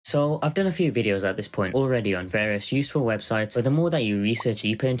So I've done a few videos at this point already on various useful websites, but the more that you research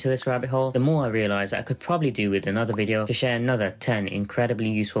deeper into this rabbit hole, the more I realize that I could probably do with another video to share another 10 incredibly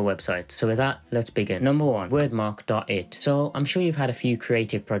useful websites. So with that, let's begin. Number 1, Wordmark.it. So I'm sure you've had a few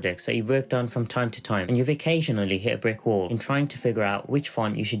creative projects that you've worked on from time to time, and you've occasionally hit a brick wall in trying to figure out which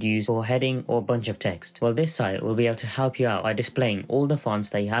font you should use for a heading or a bunch of text. Well, this site will be able to help you out by displaying all the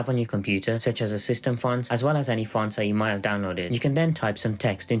fonts that you have on your computer, such as the system fonts, as well as any fonts that you might have downloaded. You can then type some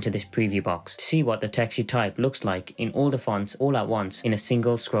text into this preview box to see what the text you type looks like in all the fonts all at once in a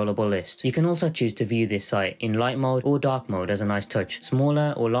single scrollable list. You can also choose to view this site in light mode or dark mode as a nice touch,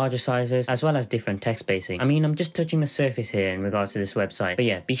 smaller or larger sizes, as well as different text spacing. I mean, I'm just touching the surface here in regards to this website, but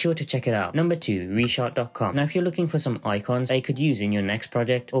yeah, be sure to check it out. Number 2, Reshot.com. Now if you're looking for some icons that you could use in your next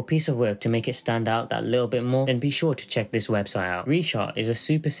project or piece of work to make it stand out that little bit more, then be sure to check this website out. Reshot is a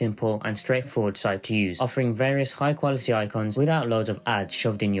super simple and straightforward site to use, offering various high quality icons without loads of ads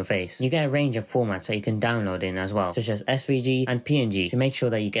shoved in your face. You get a range of formats that you can download in as well, such as SVG and PNG, to make sure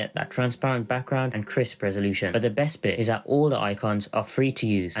that you get that transparent background and crisp resolution. But the best bit is that all the icons are free to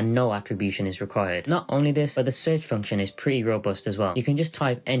use and no attribution is required. Not only this, but the search function is pretty robust as well. You can just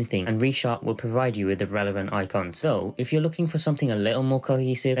type anything and Reshot will provide you with the relevant icons. So if you're looking for something a little more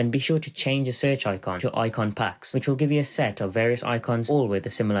cohesive, then be sure to change the search icon to icon packs, which will give you a set of various icons all with a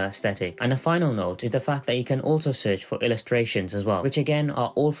similar aesthetic. And a final note is the fact that you can also search for illustrations as well, which again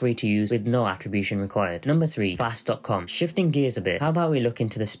are all free to use with no attribution required. Number 3, Fast.com. Shifting gears a bit, how about we look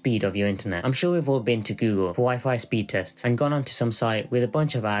into the speed of your internet? I'm sure we've all been to Google for Wi-Fi speed tests and gone onto some site with a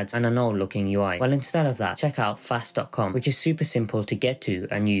bunch of ads and an old looking UI. Well, instead of that, check out Fast.com, which is super simple to get to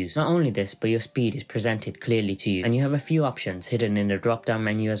and use. Not only this, but your speed is presented clearly to you, and you have a few options hidden in the drop down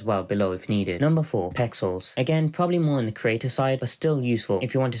menu as well below if needed. Number 4, Pexels. Again, probably more on the creator side, but still useful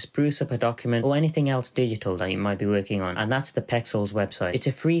if you want to spruce up a document or anything else digital that you might be working on, and that's the Pexels website. It's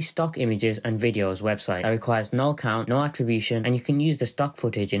a free stock images and videos website that requires no account, no attribution, and you can use the stock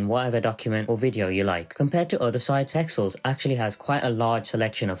footage in whatever document or video you like. Compared to other sites, Pexels actually has quite a large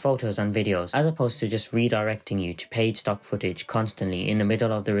selection of photos and videos, as opposed to just redirecting you to paid stock footage constantly in the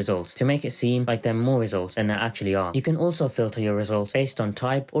middle of the results to make it seem like there are more results than there actually are. You can also filter your results based on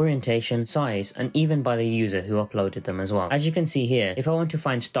type, orientation, size, and even by the user who uploaded them as well. As you can see here, if I want to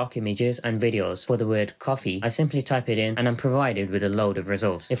find stock images and videos for the word coffee, I simply type it in and I'm provided with a load of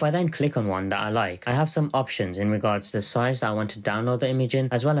results. If I then click on one that I like, I have some options in regards to the size that I want to download the image in,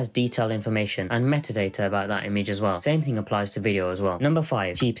 as well as detailed information and metadata about that image as well. Same thing applies to video as well. Number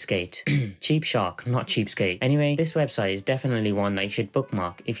 5, Cheapskate. Cheap shark, not cheapskate. Anyway, this website is definitely one that you should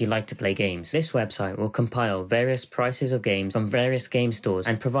bookmark if you like to play games. This website will compile various prices of games from various game stores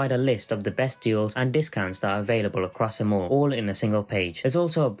and provide a list of the best deals and discounts that are available across them all in a single page. There's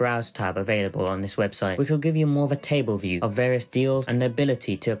also a browse tab available on this website, which will give you more of a table view of various deals and the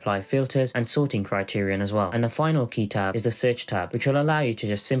ability to apply filters and sorting criterion as well. And the final key tab is the search tab, which will allow you to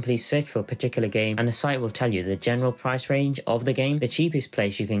just simply search for a particular game, and the site will tell you the general price range of the game, the cheapest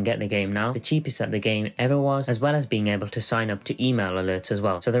place you can get the game now, the cheapest that the game ever was, as well as being able to sign up to email alerts as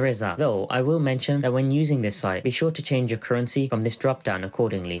well. So there is that. Though I will mention that when using this site, be sure to change your currency from this drop down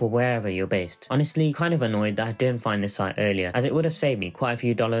accordingly for wherever you're based. Honestly, kind of annoyed that I didn't find this site earlier, as it would have saved me quite a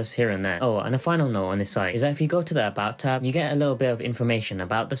few dollars here and there. Oh, and a final note on this site is that if you go to the About tab, you get a little bit of information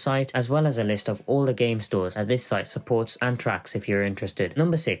about the site, as well as a list of all the game stores that this site supports and tracks if you're interested.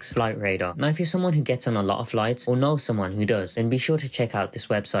 Number 6, Flight Radar. Now if you're someone who gets on a lot of flights or know someone who does, then be sure to check out this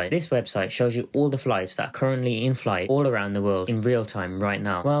website. This website shows you all the flights that are currently in flight all around the world in real time right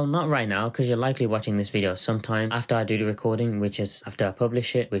now. Well, not right now, because you're likely watching this video sometime after I do the recording, which is after I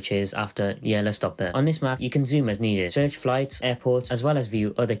publish it, which is after, yeah, let's stop there. On this map, you can zoom as needed, search flights, airports, as well as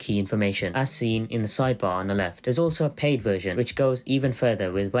view other key information, as seen in the sidebar on the left. There's also a paid version, which goes even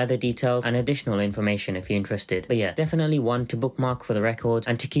further with weather details and additional information if you're interested. But yeah, definitely one to bookmark for the records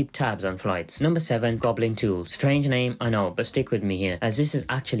and to keep tabs on flights. Number 7, Goblin Tools. Strange name, I know, but stick with me here, as this is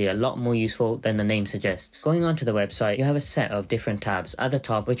actually a lot more useful than the name suggests. Going onto the website, you have a set of different tabs at the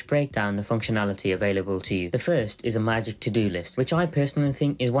top which break down the functionality available to you. The first is a magic to-do list, which I personally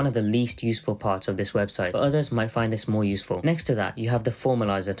think is one of the least useful parts of this website, but others might find this more useful. Next to that, you have the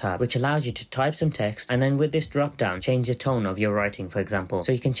Formalizer tab, which allows you to type some text and then with this drop down, change the tone of your writing, for example.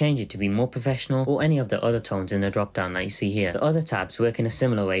 So you can change it to be more professional or any of the other tones in the drop down that you see here. The other tabs work in a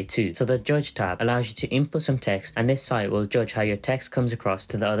similar way too. So the Judge tab allows you to input some text, and this site will judge how your text comes across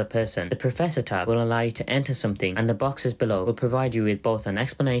to the other person. The Professor tab will allow you to enter something, and the boxes below will provide you with both an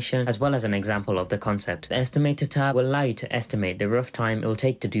explanation as well as an example of the concept. The Estimator tab will allow you to estimate the rough time it will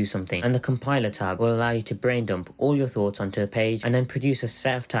take to do something, and the Compiler tab will allow you to brain dump all your thoughts onto a page and then produce a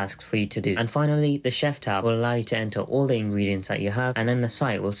set of tasks for you to do. And finally, the Chef tab will allow you to enter all the ingredients that you have, and then the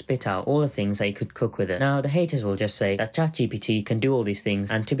site will spit out all the things that you could cook with it. Now, the haters will just say that ChatGPT can do all these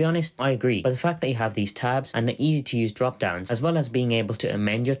things, and to be honest, I agree. But the fact that you have these tabs and the easy to use drop downs, as well as being able to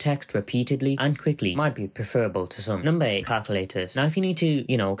amend your text repeatedly and quickly, might be preferable to some. Number 8, calculators. Now, if you need to,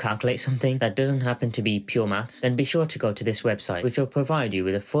 calculate something that doesn't happen to be pure maths, then be sure to go to this website, which will provide you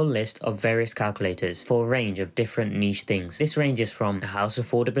with a full list of various calculators for a range of different niche things. This ranges from a house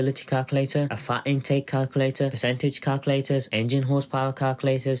affordability calculator, a fat intake calculator, percentage calculators, engine horsepower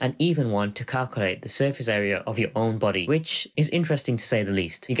calculators, and even one to calculate the surface area of your own body, which is interesting to say the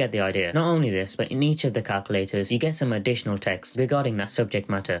least. You get the idea. Not only this, but in each of the calculators, you get some additional text regarding that subject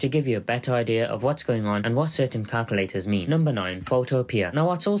matter to give you a better idea of what's going on and what certain calculators mean. Number 9, Photopeer. Now,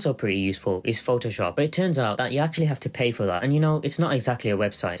 what's also pretty useful is Photoshop, but it turns out that you actually have to pay for that, and it's not exactly a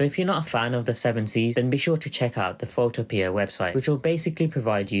website. So if you're not a fan of the 7 C's, then be sure to check out the Photopeer website, which will basically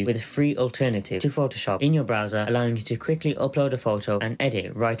provide you with a free alternative to Photoshop in your browser, allowing you to quickly upload a photo and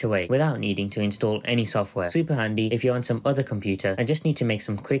edit right away without needing to install any software. Super handy if you're on some other computer and just need to make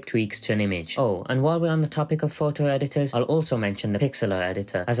some quick tweaks to an image. Oh, and while we're on the topic of photo editors, I'll also mention the Pixlr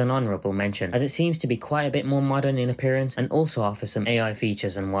editor as an honorable mention, as it seems to be quite a bit more modern in appearance and also offers some AI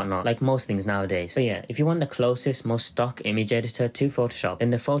features and whatnot, like most things nowadays. So yeah, if you want the closest, most stock image editor to Photoshop,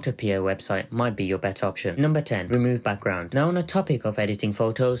 then the Photopeer website might be your better option. Number 10, remove background. Now, on the topic of editing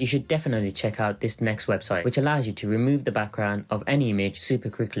photos, you should definitely check out this next website, which allows you to remove the background of any image super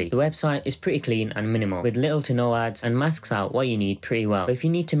quickly. The website is pretty clean and minimal, with little to no ads, and masks out what you need pretty well. But if you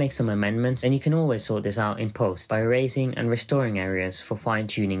need to make some amendments, then you can always sort this out in post by erasing and restoring areas for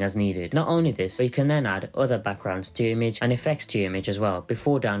fine-tuning as needed. Not only this, but you can then add other backgrounds to your image and effects to your image as well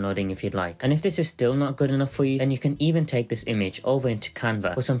before downloading if you'd like. And if this is still not good enough for you, then you can even take this image over into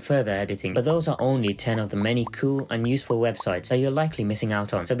Canva for some further editing. But those are only 10 of the many cool and useful websites that you're likely missing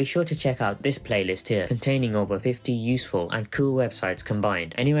out on. So be sure to check out this playlist here, containing over 50 useful and cool websites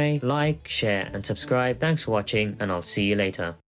combined. Anyway, like, share, and subscribe. Thanks for watching, and I'll see you later.